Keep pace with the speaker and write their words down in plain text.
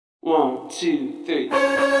1, 2, 3. I've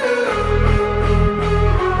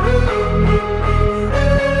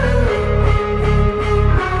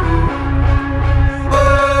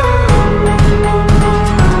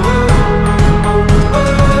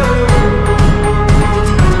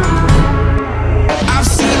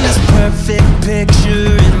seen this perfect picture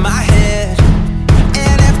in my head,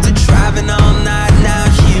 and after driving all night, now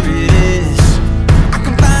here it is. I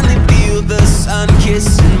can finally feel the sun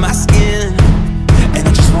kissing my skin, and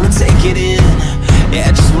I just wanna take it in. Yeah,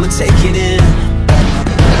 I just wanna take it in.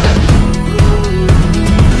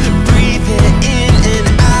 Breathe it in and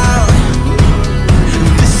out.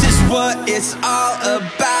 This is what it's all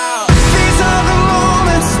about. These are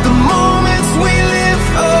the moments we live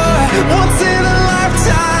for. Once in a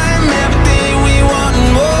lifetime, everything we want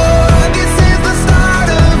and more. This is the start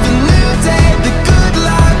of a new day, the good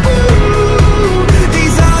life. Ooh,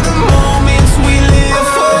 these are the moments we live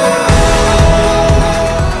for.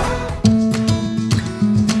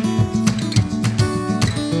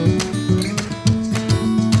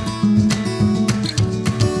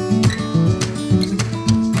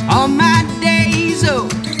 All my days, oh,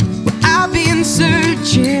 I've been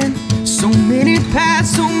searching. So many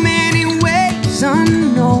paths, so many ways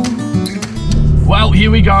unknown. Well,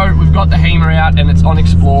 here we go. We've got the Heamer out and it's on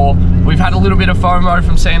Explore. We've had a little bit of FOMO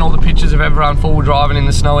from seeing all the pictures of everyone full driving in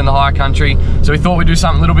the snow in the high country. So we thought we'd do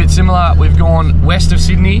something a little bit similar. We've gone west of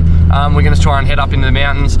Sydney. We're gonna try and head up into the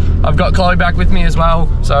mountains. I've got Chloe back with me as well.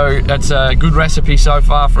 So that's a good recipe so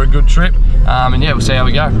far for a good trip. And yeah, we'll see how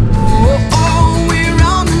we go. Oh, we're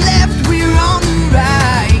on the left, we're on the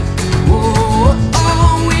right.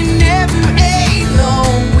 Oh, we're never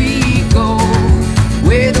alone. We go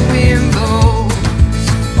where the wind blows.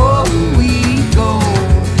 Oh, we go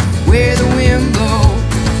where the wind blows.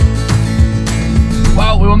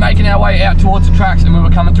 Well, we were making our way out towards the tracks and we were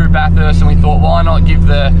coming through Bathurst, and we thought, why not give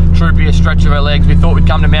the troopy a stretch of her legs? We thought we'd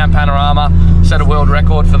come to Mount Panorama, set a world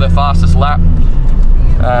record for the fastest lap.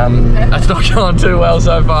 That's not going too well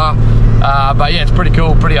so far, but yeah, it's pretty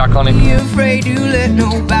cool, pretty iconic. Be afraid to let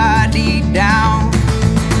nobody down.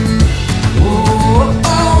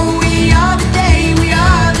 Oh, we are the day, we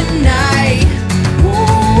are the night.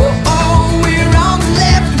 Oh, we're on the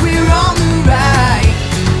left, we're on the right.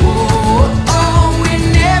 Oh, we're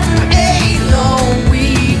never alone.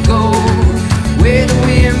 We go where the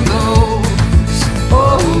wind blows.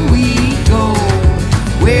 Oh, we go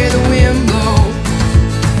where the wind blows.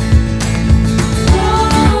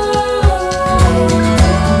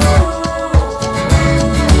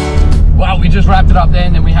 Well, we just wrapped it up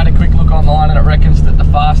then, and we had a quick look online, and it reckons that the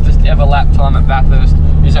fastest ever lap time at Bathurst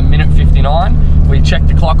is a minute 59. We checked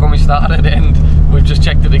the clock when we started, and we've just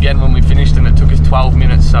checked it again when we finished, and it took us 12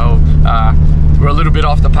 minutes. So we're a little bit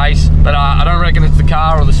off the pace, but I don't reckon it's the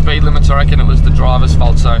car or the speed limits. I reckon it was the driver's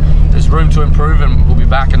fault. So there's room to improve, and we'll be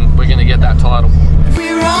back, and we're going to get that title.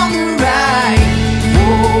 We're on the right.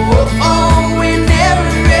 Oh, we're never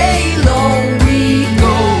alone. We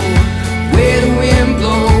go where the wind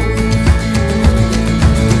blows.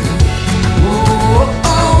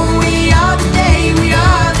 Oh, we are the day, we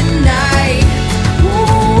are the night.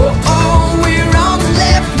 Oh, we're on the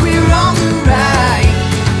left, we're on the right.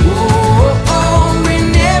 Oh, we're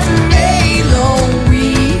never alone. We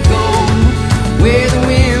go where the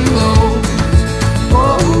wind blows.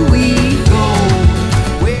 Oh, we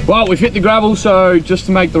go. Well, we've hit the gravel, so just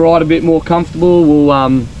to make the ride a bit more comfortable,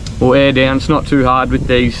 we'll air down. It's not too hard with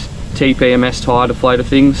these TPMS tire deflator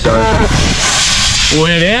things, so we'll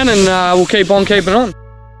air down and we'll keep on keeping on.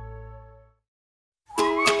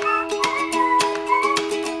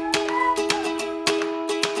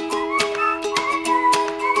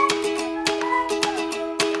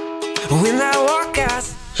 When I walk out.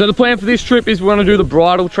 So the plan for this trip is we're going to do the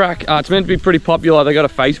Bridle Track. It's meant to be pretty popular. They got a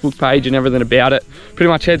Facebook page and everything about it. Pretty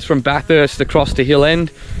much heads from Bathurst across to Hill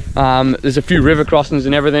End. There's a few river crossings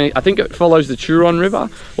and everything. I think it follows the Turon River,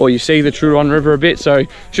 or you see the Turon River a bit, so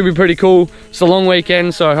should be pretty cool. It's a long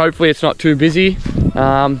weekend, so hopefully it's not too busy.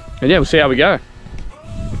 And yeah, we'll see how we go.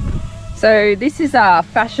 So this is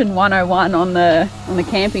Fashion 101 on the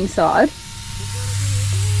camping side.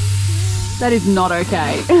 That is not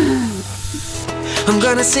okay. I'm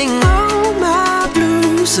gonna sing all my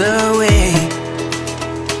blues away.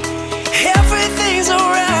 Everything's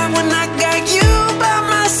alright when I got you by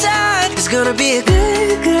my side. It's gonna be a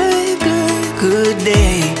good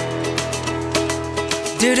day.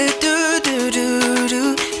 Do do do do do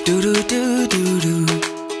do do do do do do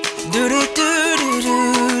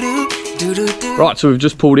do do do do. Right, so we've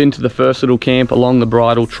just pulled into the first little camp along the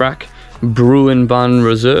Bridle Track. Bruin Bun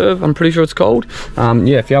Reserve, I'm pretty sure it's called.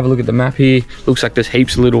 Yeah, if you have a look at the map here, looks like there's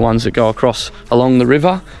heaps of little ones that go across along the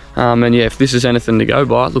river. And yeah, if this is anything to go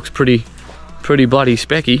by, it looks pretty bloody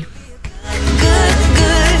specky.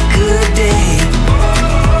 Good day.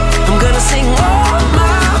 I'm gonna sing all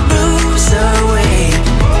my blues away.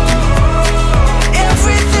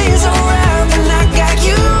 Everything's alright when I got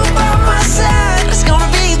you by my side. It's gonna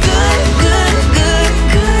be a good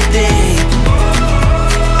day.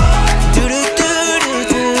 Do do do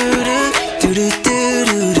do do do do do do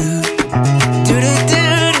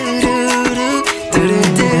do do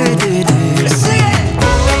do do. Sing it.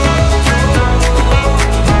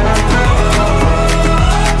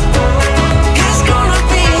 It's gonna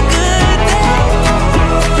be a good day.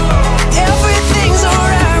 Everything's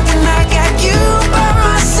alright when I got you by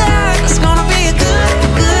my side. It's gonna be a good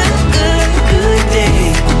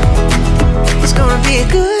day. It's gonna be a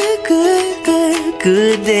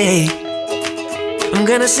good day. I'm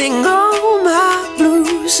gonna sing all my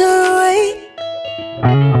blues away.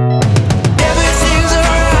 Everything's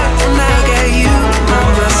alright when I got you by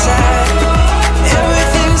my side.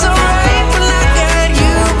 Everything's alright when I got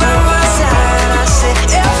you by my side. I said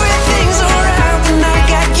everything's alright when I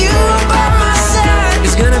got you by my side.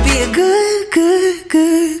 It's gonna be a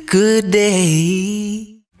good day.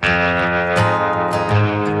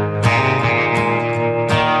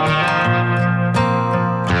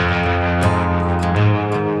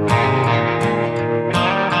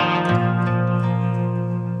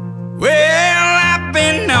 Well, I've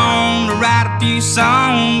been known to write a few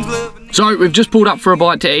songs. So we've just pulled up for a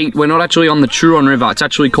bite to eat. We're not actually on the Turon River. It's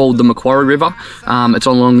actually called the Macquarie River. It's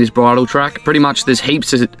along this bridle track. Pretty much there's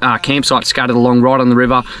heaps of campsites scattered along right on the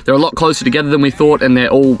river. They're a lot closer together than we thought, and they're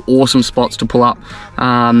all awesome spots to pull up.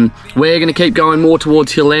 We're going to keep going more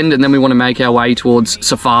towards Hill End, and then we want to make our way towards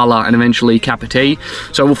Sofala and eventually Capertee.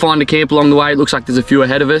 So we'll find a camp along the way. It looks like there's a few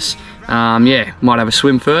ahead of us. Yeah, might have a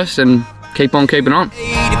swim first and keep on keeping on.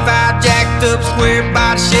 85 jacked up square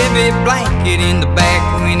body Chevy, blanket in the back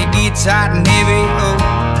when it gets hot and heavy.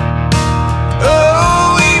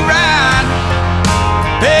 Oh, we ride,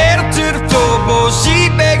 pedal to the floor, boy. She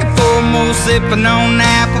begging for more, sipping on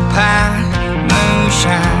apple pie,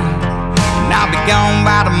 moonshine, and I'll be gone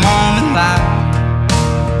by the morning light.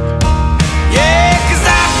 Yeah, 'cause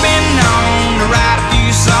I've been known to write a few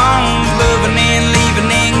songs, loving and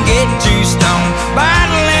leaving and getting too stoned.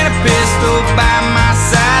 Bottle and a pistol by my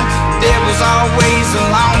side, devil's always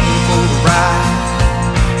along for the ride.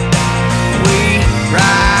 We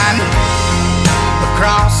ride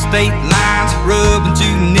across state lines, rubbing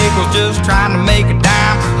 2 nickels, just trying to make a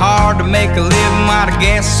dime. Hard to make a living while the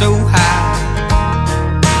gas is so high.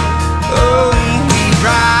 Oh, we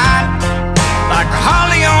ride like a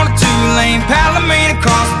Harley on a 2-lane, Palomino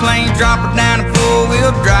across the plains, drop it down a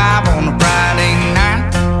 4-wheel drive on a Friday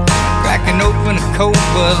night, cracking open a cold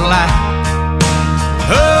Bud Light.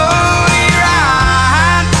 Oh, we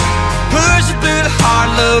ride, pushing through the hard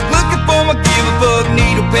luck, looking for my give-a-fuck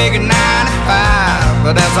needle peg at 95,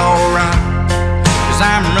 but that's alright, 'cause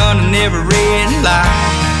I'm running every red light.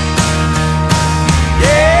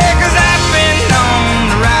 Yeah, 'cause I've been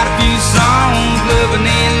known to write a few songs, loving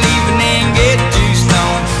and leaving and getting too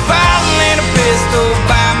stoned. Bottle and a pistol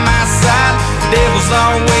by my side, devil's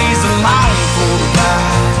always along for the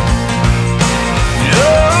ride.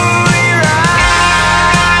 Oh, we ride.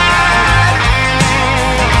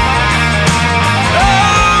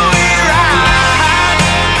 Oh, we ride.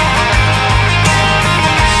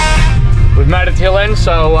 We've made it to Hill End,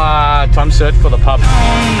 so time to search for the pub. On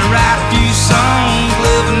to write a few songs,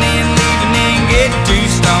 loving and leaving and getting too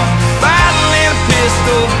stoned. Bottle and a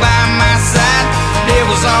pistol by my side,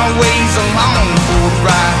 devil's always along for the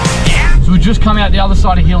ride. So we just come out the other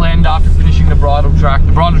side of Hill End after finishing the bridle track.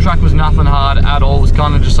 The bridle track was nothing hard at all. It was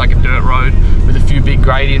kind of just like a dirt road with a few big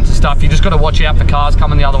gradients and stuff. You just got to watch out for cars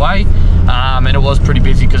coming the other way. And it was pretty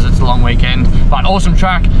busy because it's a long weekend. But awesome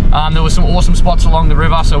track. There were some awesome spots along the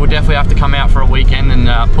river, so we'll definitely have to come out for a weekend and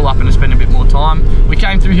pull up and spend a bit more time. We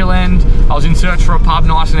came through Hill End. I was in search for a pub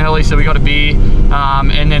nice and early, so we got a beer.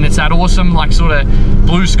 And then it's that awesome, like sort of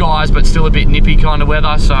blue skies, but still a bit nippy kind of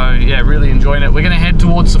weather. So yeah, really enjoying it. We're going to head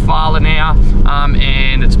towards Sofala now,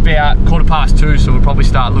 and it's about 2:15, so we'll probably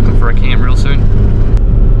start looking for a camp real soon.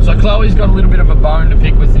 So Chloe's got a little bit of a bone to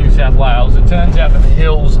pick with New South Wales. It turns out that the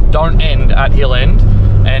hills don't end at Hill End,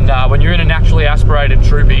 and when you're in a naturally aspirated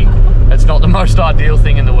troopy, it's not the most ideal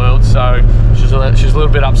thing in the world, so she's a little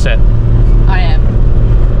bit upset. I am.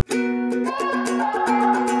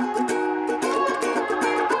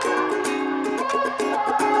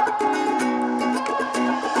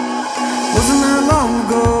 Wasn't that long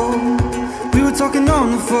ago, we were talking on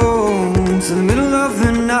the phone to the middle of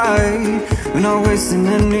the night. We're not wasting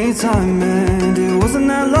any time, and it wasn't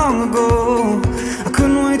that long ago. I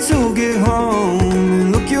couldn't wait to get home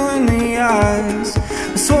and look you in the eyes.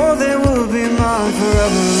 I swore they would be mine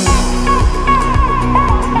forever.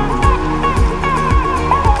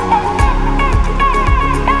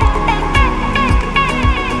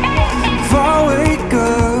 If I wake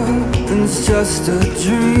up and it's just a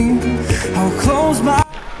dream, I'll close my...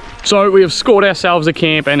 So we have scored ourselves a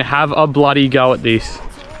camp and have a bloody go at this.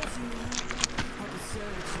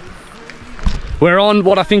 We're on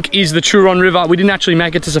what I think is the Turon River. We didn't actually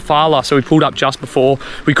make it to Sofala, so we pulled up just before.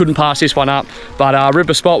 We couldn't pass this one up, but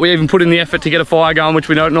ripper spot. We even put in the effort to get a fire going, which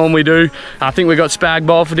we don't normally do. I think we got spag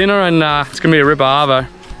bowl for dinner, and it's gonna be a ripper arvo.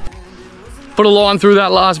 Put a line through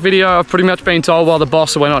that last video. I've pretty much been told by the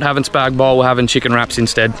boss that we're not having spag bowl, we're having chicken wraps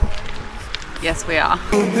instead. Yes, we are.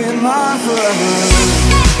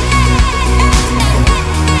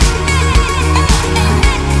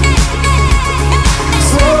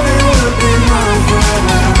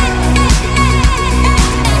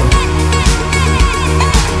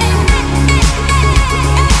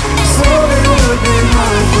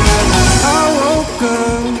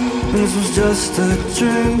 This was just a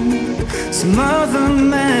dream. Some other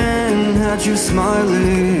man had you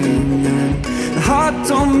smiling, and the heart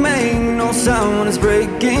don't make no sound when it's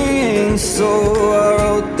breaking. So I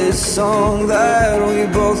wrote this song that we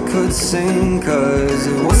both could sing, cause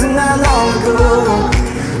it wasn't that long ago.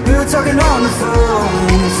 We were talking on the phone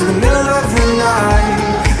to the middle of the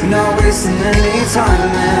night. We're not wasting any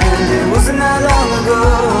time, and it wasn't that long ago.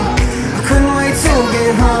 I couldn't wait to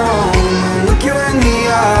get home and look you in the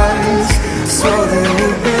eyes. So they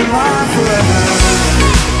would be mine forever.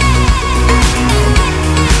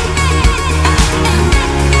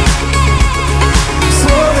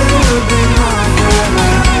 So they would be mine forever.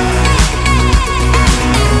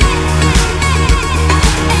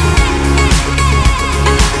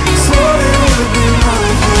 So they would be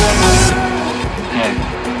mine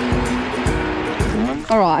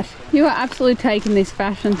forever. All right, you are absolutely taking this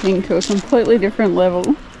fashion thing to a completely different level.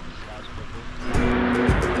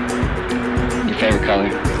 Favorite color?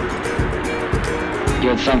 You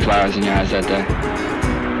had sunflowers in your eyes that day.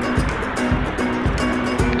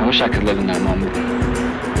 I wish I could live in that moment.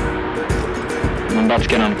 I'm about to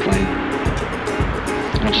get on a plane.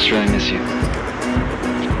 I just really miss you.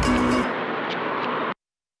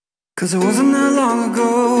 Cause it wasn't that long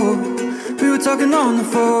ago. We were talking on the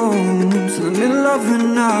phone to the middle of the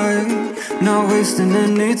night. Not wasting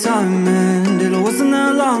any time, and it wasn't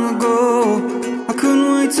that long ago. I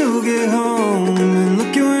couldn't wait to get home and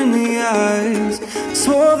look you in the eyes.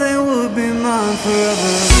 Swore they would be mine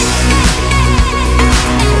forever.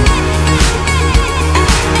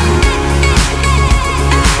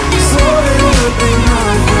 Swore they would be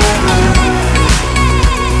mine forever.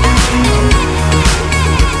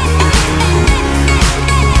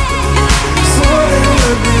 Swore they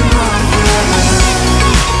would be mine forever.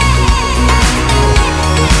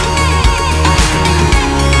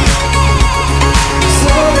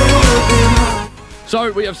 So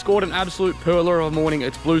we have scored an absolute pearler of a morning.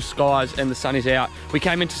 It's blue skies and the sun is out. We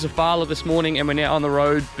came into Sofala this morning and we're now on the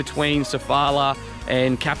road between Sofala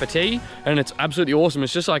and Capertee, and it's absolutely awesome.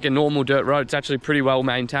 It's just like a normal dirt road. It's actually pretty well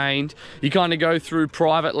maintained. You kind of go through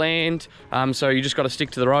private land, so you just got to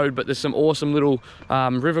stick to the road, but there's some awesome little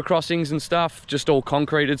river crossings and stuff, just all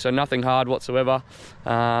concreted, so nothing hard whatsoever.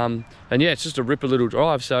 And yeah, it's just a ripper little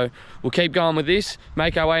drive. So we'll keep going with this,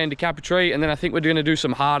 make our way into Capertee, and then I think we're going to do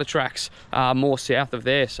some harder tracks more south of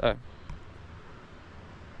there.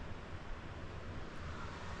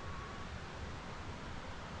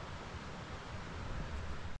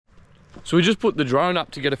 So we just put the drone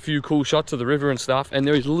up to get a few cool shots of the river and stuff, and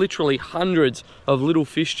there is literally hundreds of little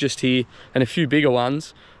fish just here and a few bigger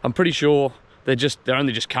ones. I'm pretty sure they're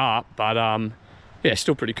only just carp, but yeah,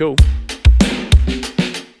 still pretty cool.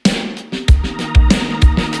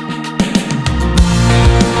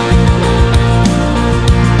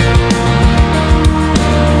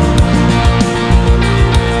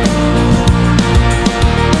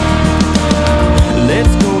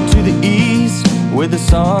 Where the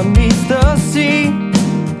sun meets the sea,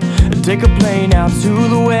 take a plane out to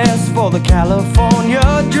the west for the California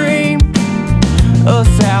dream. A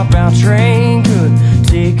southbound train could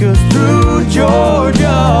take us through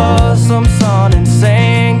Georgia. Some sun and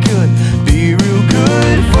sand could be real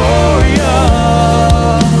good for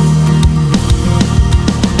ya.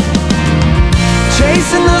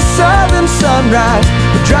 Chasing the southern sunrise,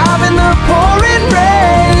 we're driving the pouring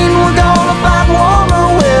rain. We're gonna find warmer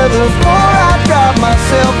weather before I drive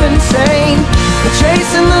myself insane. We're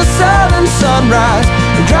chasing the southern sunrise.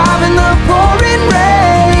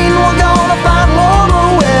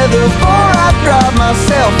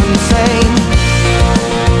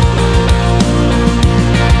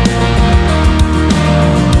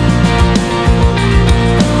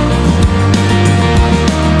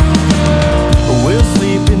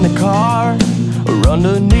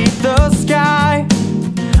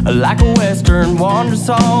 like a western wander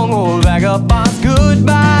song or vagabond's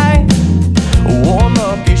goodbye. Warm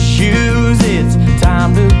up your shoes, it's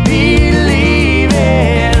time to be leaving.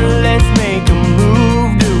 Let's make a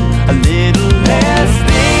move, do a little less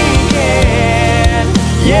thinking.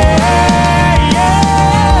 Yeah, yeah.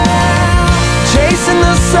 Chasing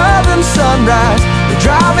the southern sunrise,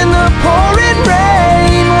 driving the pouring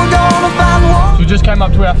rain. We're gonna find one. We just came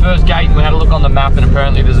up to our first gate and we had a look on the map, and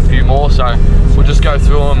apparently there's a few more, so we'll just go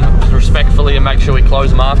through them respectfully and make sure we close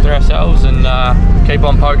them after ourselves and keep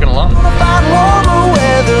on poking along. Gonna find warmer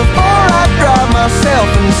weather before I drive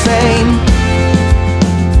myself insane.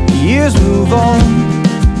 Years move on.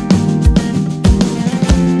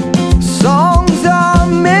 Songs are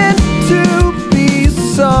meant to be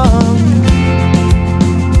sung,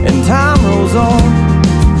 and time rolls on.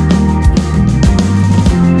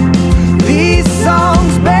 These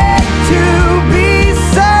songs beg to be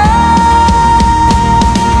sung.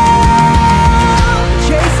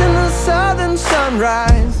 Chasing the southern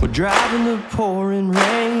sunrise, we're driving the pouring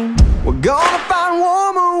rain. We're gonna find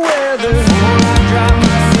warmer weather before I drive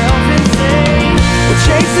myself insane. We're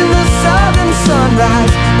chasing the southern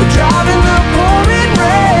sunrise, we're driving the pouring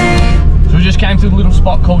rain. So we just came to a little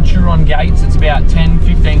spot called Turon Gates. It's about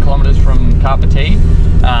 10-15 kilometres from Capertee,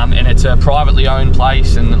 and it's a privately owned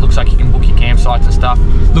place, and it looks like you can book your campsites and stuff.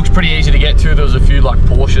 Looks pretty easy to get to. There was a few like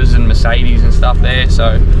Porsches and Mercedes and stuff there,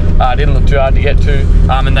 so it didn't look too hard to get to.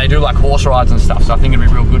 And they do like horse rides and stuff, so I think it'd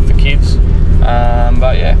be real good for kids.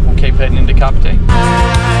 But yeah, we'll keep heading into Capertee.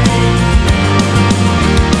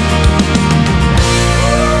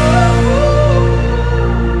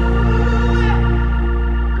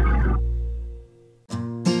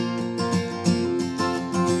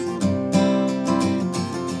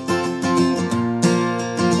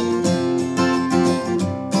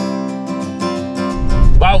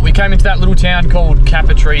 Well, we came into that little town called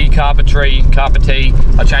Capertee.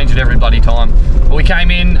 I change it every bloody time. But we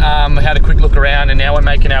came in, had a quick look around, and now we're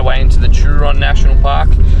making our way into the Turon National Park.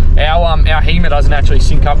 Our HEMA doesn't actually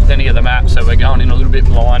sync up with any of the maps, so we're going in a little bit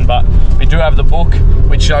blind, but we do have the book,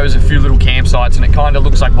 which shows a few little campsites, and it kind of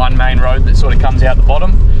looks like one main road that sort of comes out the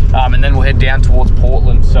bottom, and then we'll head down towards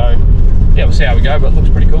Portland. So yeah, we'll see how we go, but it looks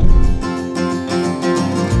pretty cool.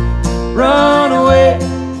 Run away,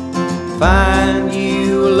 find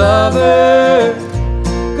you a lover,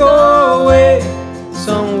 go away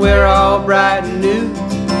somewhere all bright and new.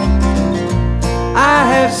 I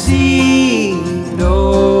have seen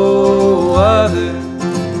no other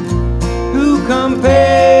who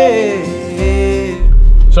compares.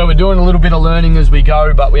 So we're doing a little bit of learning as we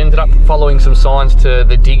go, but we ended up following some signs to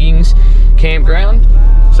the Diggings campground.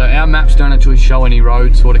 So our maps don't actually show any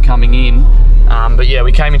roads sort of coming in. But yeah,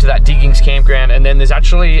 we came into that Diggings campground, and then there's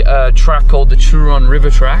actually a track called the Turon River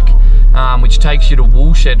Track, which takes you to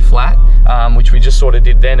Woolshed Flat, which we just sort of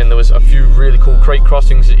did then, and there was a few really cool creek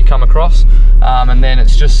crossings that you come across, and then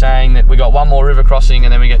it's just saying that we got one more river crossing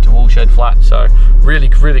and then we get to Woolshed Flat. So really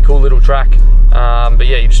cool little track, but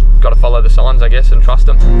yeah, you just got to follow the signs, I guess, and trust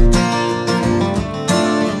them.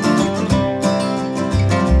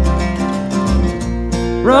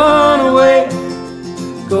 Run away,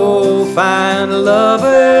 go find a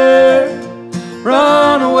lover.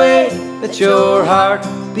 Run away, let your heart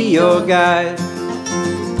be your guide.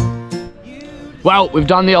 Well, we've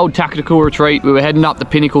done the old tactical retreat. We were heading up the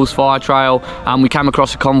Pinnacles Fire Trail. We came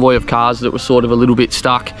across a convoy of cars that was sort of a little bit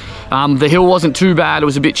stuck. The hill wasn't too bad. It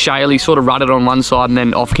was a bit shaly, sort of rutted on one side and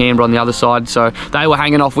then off camber on the other side. So they were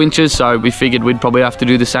hanging off winches, so we figured we'd probably have to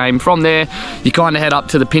do the same. From there, you kind of head up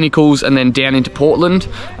to the Pinnacles and then down into Portland.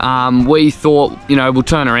 We thought, you know, we'll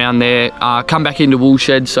turn around there, come back into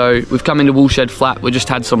Woolshed. So we've come into Woolshed Flat. We just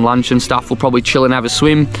had some lunch and stuff. We'll probably chill and have a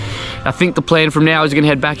swim. I think the plan from now is we're going to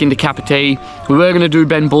head back into Capertee. We were going to do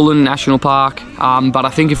Ben Bullen National Park, but I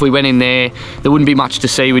think if we went in there wouldn't be much to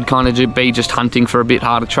see. We'd kind of be just hunting for a bit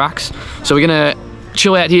harder tracks. So we're going to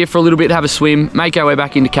chill out here for a little bit, have a swim, make our way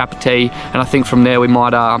back into Capertee, and I think from there we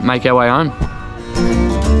might make our way home.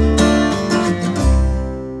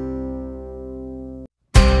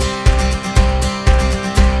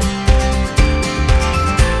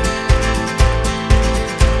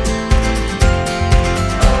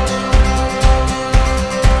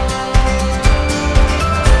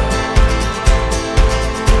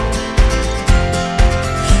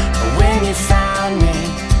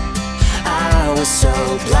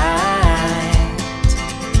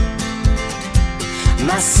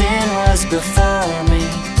 My sin was before me,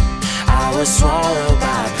 I was swallowed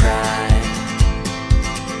by pride.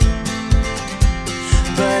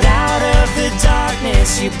 But out of the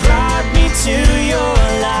darkness you brought me to your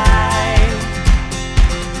light.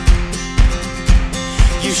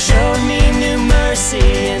 You showed me new mercy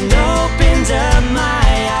and opened up my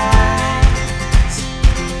eyes.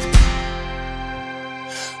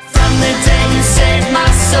 From the day you saved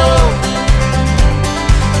my soul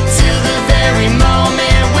to the very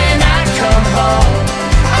moment when I come home,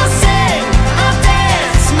 I'll sing, I'll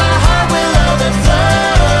dance, my heart will overflow.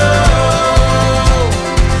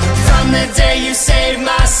 From the day you saved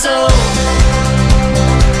my soul.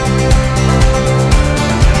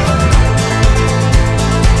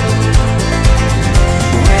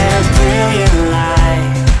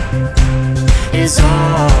 Is all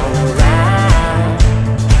around,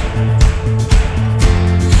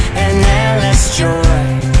 and endless joy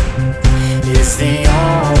is the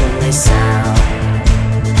only sound.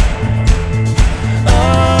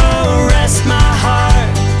 Oh, rest my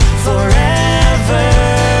heart forever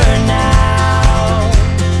now.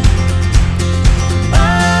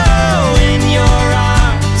 Oh, in your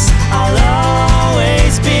arms I'll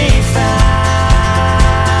always be found.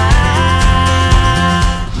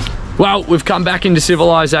 Well, we've come back into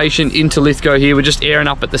civilization, into Lithgow here. We're just airing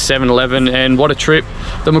up at the 7-Eleven, and what a trip.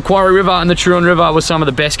 The Macquarie River and the Turon River was some of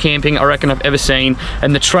the best camping I reckon I've ever seen,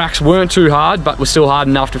 and the tracks weren't too hard, but were still hard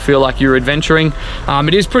enough to feel like you're adventuring.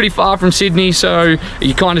 It is pretty far from Sydney, so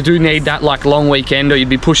you kind of do need that like long weekend, or you'd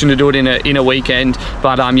be pushing to do it in a weekend.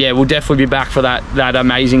 But yeah, we'll definitely be back for that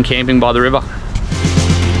amazing camping by the river.